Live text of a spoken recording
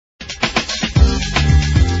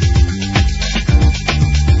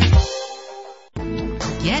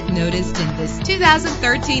exist in this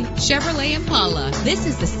 2013 Chevrolet Impala. This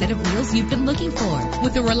is the set of wheels you've been looking for,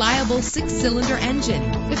 with a reliable 6-cylinder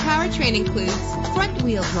engine. The powertrain includes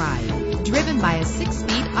front-wheel drive, driven by a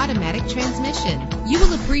 6-speed automatic transmission. You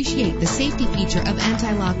will appreciate the safety feature of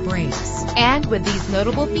anti-lock brakes. And with these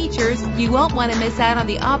notable features, you won't want to miss out on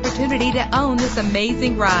the opportunity to own this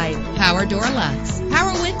amazing ride. Power door locks,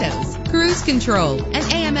 power windows, cruise control,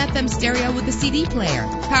 an AM/FM stereo with a CD player,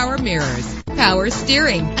 power mirrors, power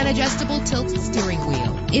steering, an adjustable tilt steering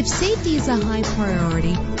wheel. If safety is a high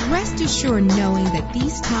priority, rest assured knowing that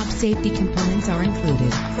these top safety components are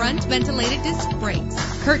included: front ventilated disc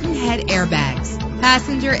brakes, curtain head airbags,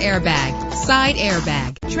 passenger airbag, side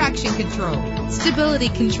airbag, traction control, stability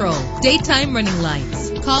control, daytime running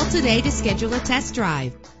lights. Call today to schedule a test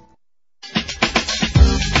drive.